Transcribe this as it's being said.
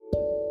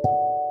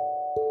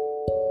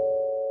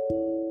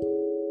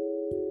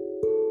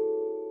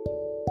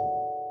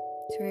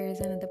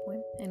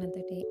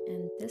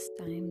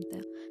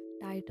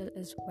title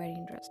is very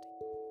interesting,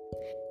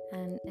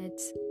 and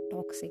it's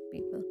Toxic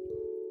People.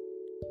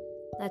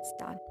 Let's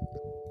start.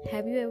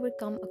 Have you ever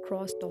come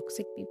across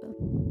toxic people?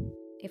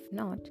 If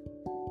not,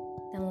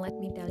 then let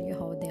me tell you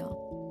how they are.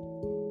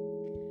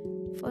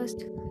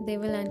 First, they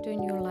will enter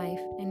in your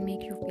life and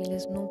make you feel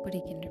as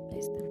nobody can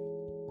replace them.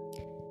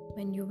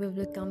 When you will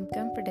become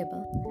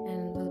comfortable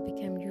and will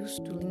become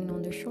used to lean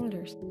on their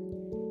shoulders,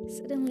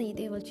 suddenly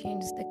they will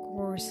change the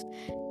course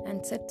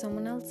and set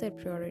someone else their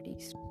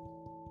priorities,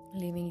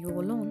 leaving you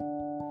alone.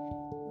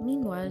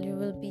 Meanwhile, you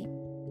will be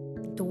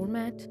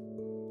doormat.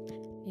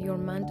 Your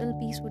mental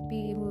peace would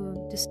be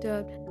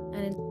disturbed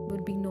and it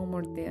would be no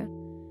more there.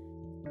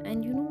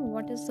 And you know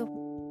what is the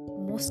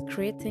most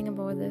great thing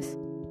about this?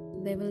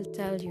 They will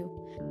tell you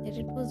that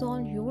it was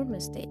all your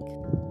mistake.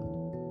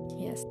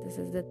 Yes, this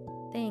is the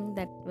thing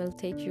that will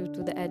take you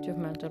to the edge of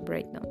mental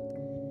breakdown.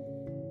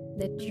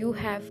 That you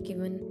have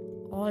given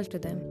all to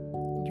them,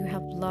 you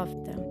have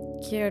loved them,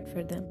 cared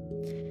for them,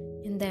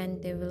 and then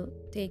they will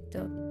take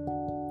the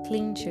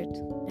clean sheet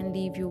and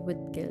leave you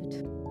with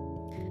guilt.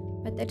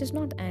 But that does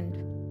not end.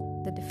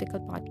 The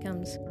difficult part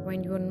comes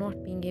when you are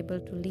not being able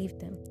to leave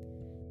them.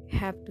 You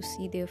have to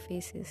see their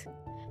faces,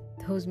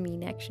 those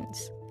mean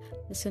actions,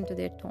 listen to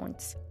their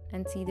taunts,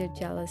 and see their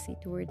jealousy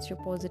towards your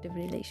positive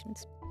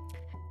relations.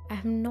 I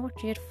have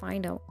not yet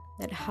find out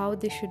that how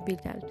this should be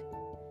dealt,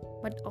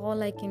 but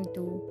all I can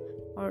do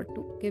or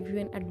to give you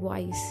an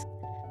advice,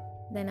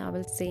 then I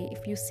will say,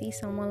 if you see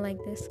someone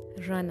like this,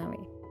 run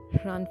away,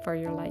 run for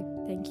your life.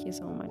 Thank you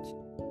so much.